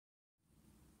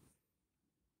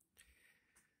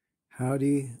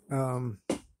Howdy.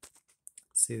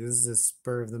 See, this is a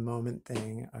spur of the moment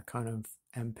thing. I kind of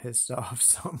am pissed off,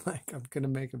 so I'm like, I'm gonna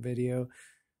make a video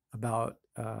about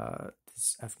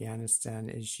this Afghanistan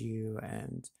issue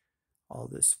and all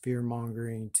this fear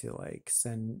mongering to like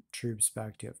send troops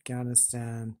back to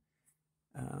Afghanistan.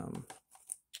 Let's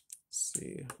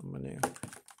see, I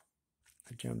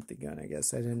jumped the gun, I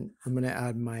guess. I'm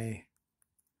gonna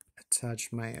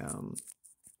attach my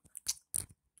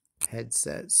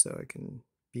headset so I can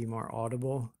be more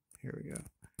audible. Here we go.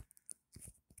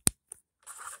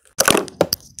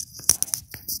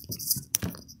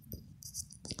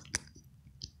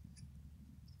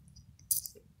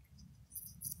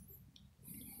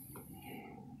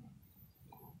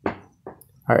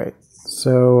 All right,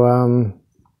 so I'm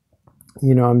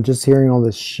just hearing all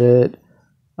this shit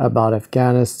about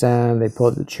Afghanistan. They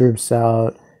pulled the troops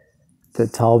out, the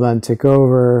Taliban took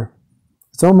over.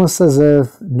 It's almost as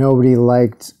if nobody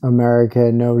liked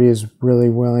America. Nobody is really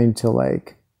willing to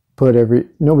like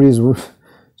nobody's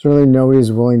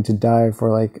willing to die for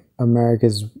like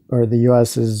America's or the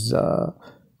US's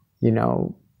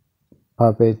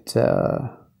puppet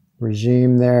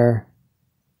regime there.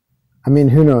 I mean,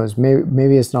 who knows?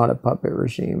 Maybe it's not a puppet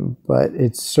regime, but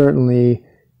it's certainly,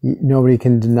 nobody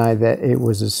can deny that it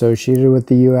was associated with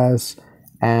the US,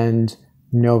 and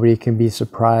nobody can be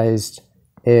surprised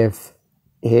if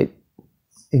it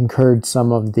incurred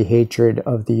some of the hatred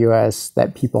of the US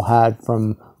that people had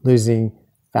from losing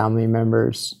family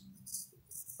members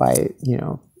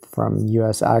from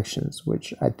US actions,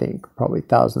 which I think probably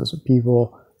thousands of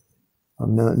people or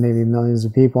maybe millions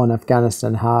of people in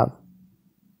Afghanistan have.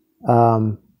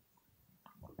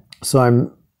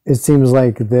 It seems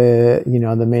like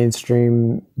the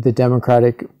mainstream, the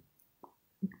Democratic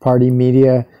Party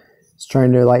media is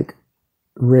trying to like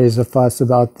raise a fuss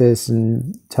about this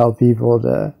and tell people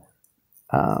to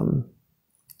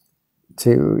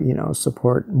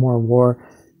support more war.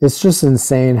 It's just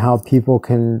insane how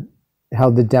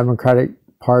the Democratic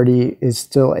Party is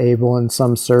still able in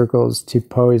some circles to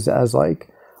pose as like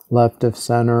left of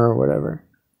center or whatever.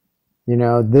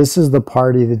 This is the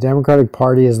party, the Democratic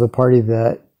Party is the party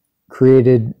that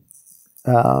created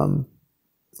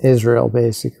Israel,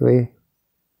 basically.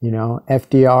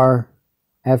 FDR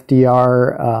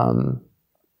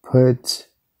put,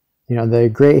 the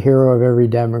great hero of every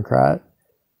Democrat,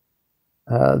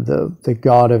 the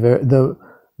god of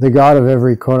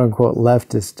every quote unquote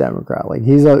leftist Democrat. Like,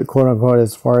 he's a quote unquote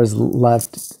as far as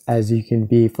left as you can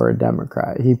be for a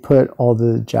Democrat. He put all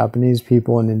the Japanese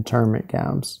people in internment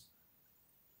camps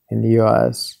in the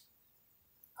US.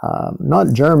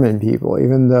 Not German people,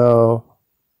 even though,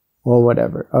 well,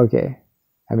 whatever. Okay.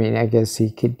 I mean, I guess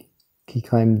he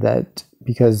claimed that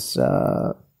because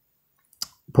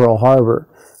Pearl Harbor.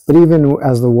 But even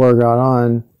as the war got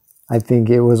on, I think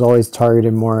it was always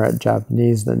targeted more at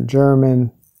Japanese than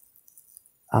German.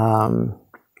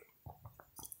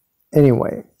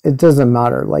 Anyway, it doesn't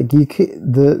matter. Like,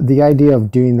 the idea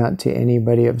of doing that to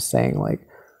anybody, of saying like,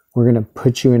 we're going to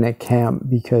put you in a camp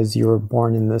because you were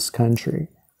born in this country,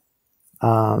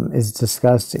 is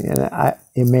disgusting. And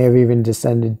it may have even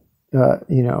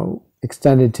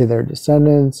extended to their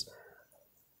descendants.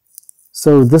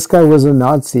 So this guy was a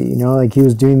Nazi, like he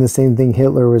was doing the same thing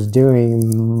Hitler was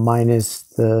doing,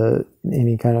 minus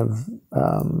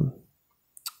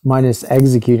minus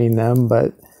executing them.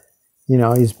 But,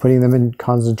 he's putting them in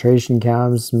concentration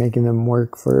camps, making them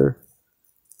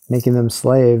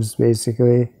slaves,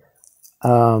 basically.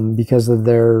 Because of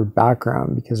their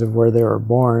background, because of where they were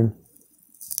born.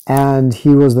 And he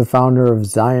was the founder of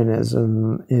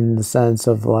Zionism, in the sense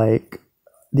of like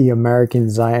the American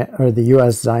Zion or the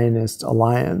US Zionist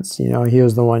alliance. He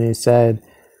was the one who said,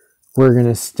 we're going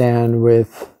to stand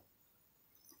with,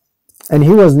 and he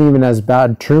wasn't even as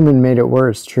bad. Truman made it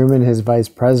worse. Truman, his vice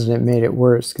president, made it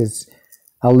worse, because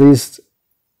at least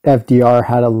FDR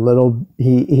had a little,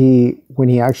 when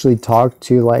he actually talked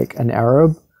to like an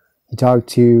Arab, he talked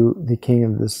to the king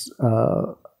of this,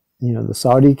 the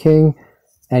Saudi king,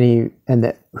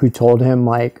 who told him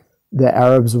like the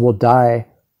Arabs will die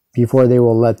before they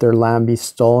will let their land be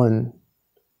stolen.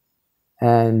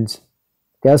 And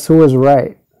guess who was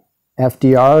right?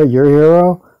 FDR, your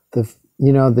hero, the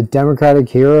Democratic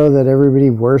hero that everybody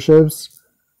worships,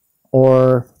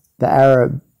 or the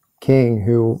Arab king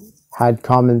who had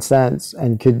common sense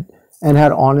and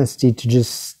had honesty to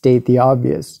just state the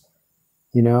obvious.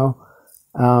 So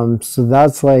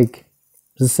that's like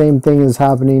the same thing is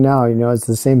happening now. It's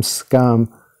the same scum,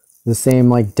 the same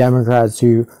like Democrats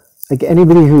who, like,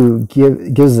 anybody who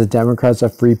gives the Democrats a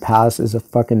free pass is a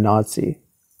fucking Nazi.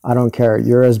 I don't care.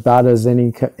 You're as bad as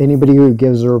anybody who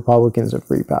gives the Republicans a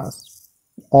free pass.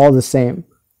 all the same.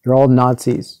 You're all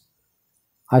Nazis.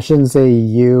 I shouldn't say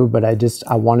you, but I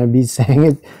want to be saying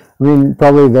it. I mean,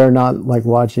 probably they're not like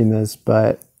watching this,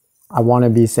 but I want to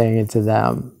be saying it to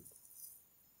them.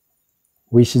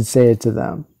 We should say it to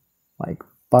them. Like,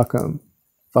 fuck them.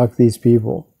 Fuck these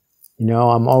people. You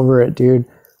know, I'm over it, dude.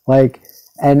 Like,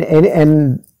 and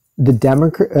the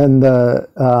Democrat and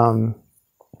the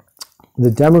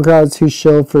Democrats who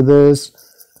shill for this,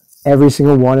 every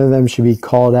single one of them should be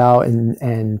called out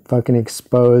and fucking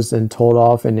exposed and told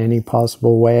off in any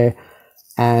possible way.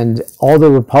 And all the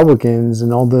Republicans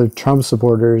and all the Trump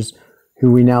supporters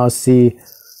who we now see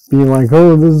being like,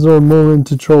 oh, this is our moment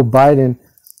to troll Biden.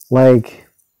 Like,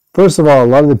 first of all, a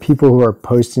lot of the people who are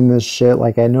posting this shit,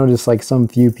 like I noticed like some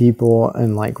few people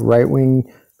in like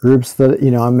right-wing groups that,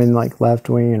 you know, I'm in like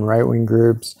left-wing and right-wing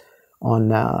groups on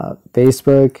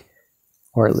Facebook,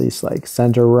 or at least like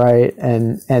center-right,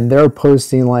 and they're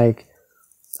posting like,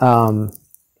 you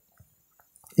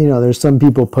know, there's some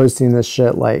people posting this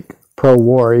shit like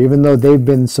pro-war, even though they've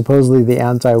been supposedly the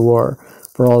anti-war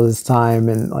for all this time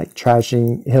and like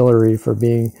trashing Hillary for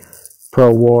being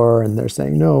pro-war, and they're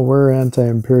saying, no, we're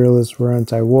anti-imperialist, we're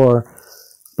anti-war.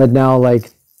 But now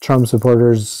like Trump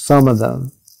supporters, some of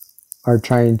them are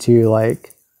trying to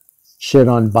like shit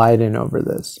on Biden over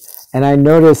this. And I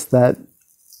noticed that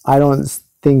I don't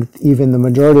think even the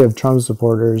majority of Trump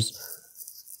supporters,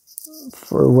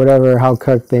 for whatever, how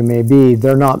cucked they may be,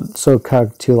 they're not so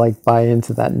cucked to like buy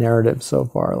into that narrative so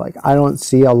far. Like, I don't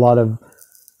see a lot of,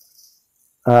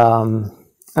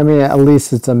 I mean, at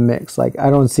least it's a mix. Like, I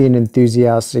don't see an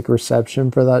enthusiastic reception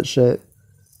for that shit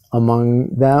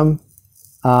among them.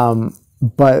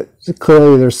 But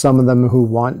clearly there's some of them who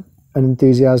want an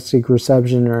enthusiastic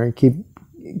reception or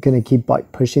gonna keep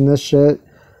like pushing this shit,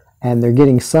 and they're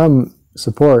getting some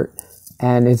support,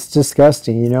 and it's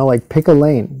disgusting, you know. Like, pick a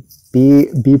lane, be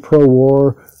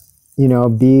pro-war, you know,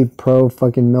 be pro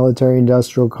fucking military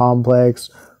industrial complex,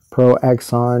 pro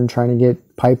Exxon, trying to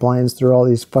get pipelines through all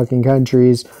these fucking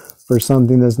countries for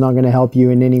something that's not going to help you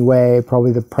in any way.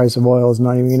 Probably the price of oil is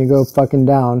not even going to go fucking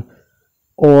down.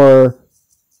 Or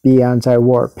be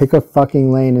anti-war. Pick a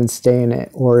fucking lane and stay in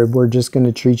it, or we're just going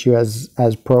to treat you as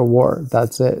pro-war.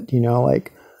 That's it, you know.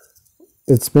 Like,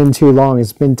 it's been too long.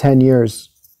 It's been 10 years.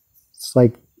 It's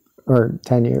like, or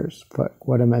 10 years. But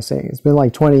what am I saying? It's been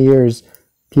like 20 years.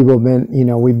 People have been, you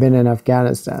know, we've been in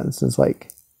Afghanistan since like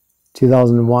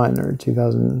 2001 or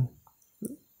 2000,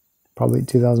 probably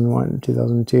 2001,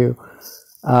 2002.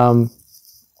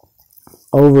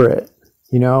 Over it,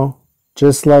 you know.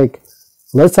 Just like,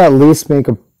 let's at least make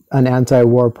an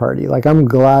anti-war party. Like, I'm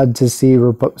glad to see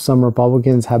some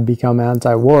Republicans have become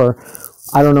anti-war.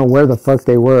 I don't know where the fuck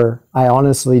they were. I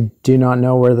honestly do not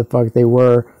know where the fuck they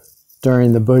were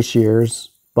during the Bush years,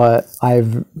 but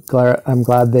I'm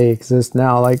glad they exist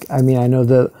now. Like, I mean, I know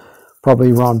that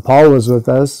probably Ron Paul was with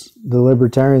us, the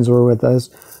libertarians were with us,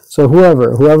 so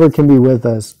whoever can be with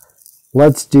us,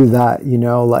 let's do that, you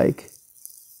know. Like,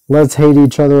 let's hate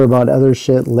each other about other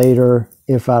shit later,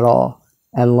 if at all,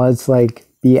 and let's like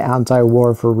be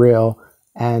anti-war for real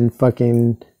and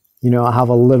fucking, you know, have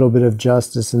a little bit of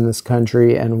justice in this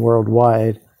country and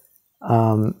worldwide.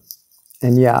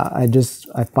 And yeah,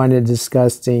 I find it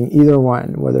disgusting, either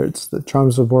one, whether it's the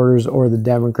Trump supporters or the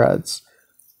Democrats,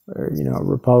 or, you know,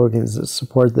 Republicans that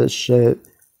support this shit,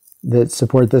 that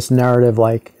support this narrative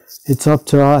like, it's up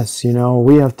to us, you know,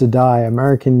 we have to die,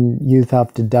 American youth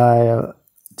have to die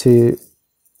to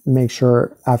make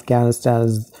sure Afghanistan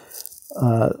is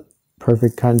a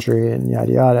perfect country and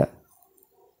yada yada.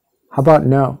 How about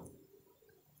no?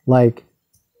 Like,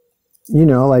 you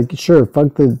know, like, sure,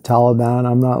 fuck the Taliban.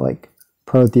 I'm not like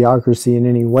pro-theocracy in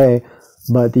any way,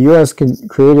 but the US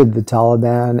created the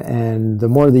Taliban, and the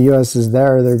more the US is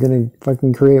there, they're gonna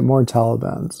fucking create more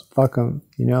Talibans. Fuck them,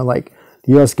 you know. Like,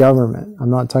 the US government,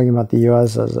 I'm not talking about the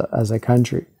US as a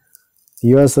country. The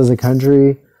US as a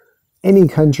country, any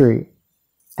country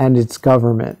and its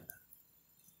government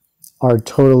are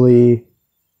totally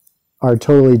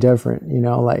different, you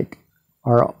know, like,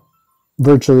 are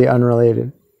virtually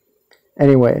unrelated.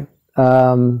 Anyway,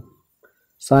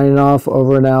 signing off,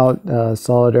 over and out,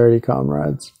 solidarity,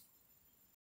 comrades.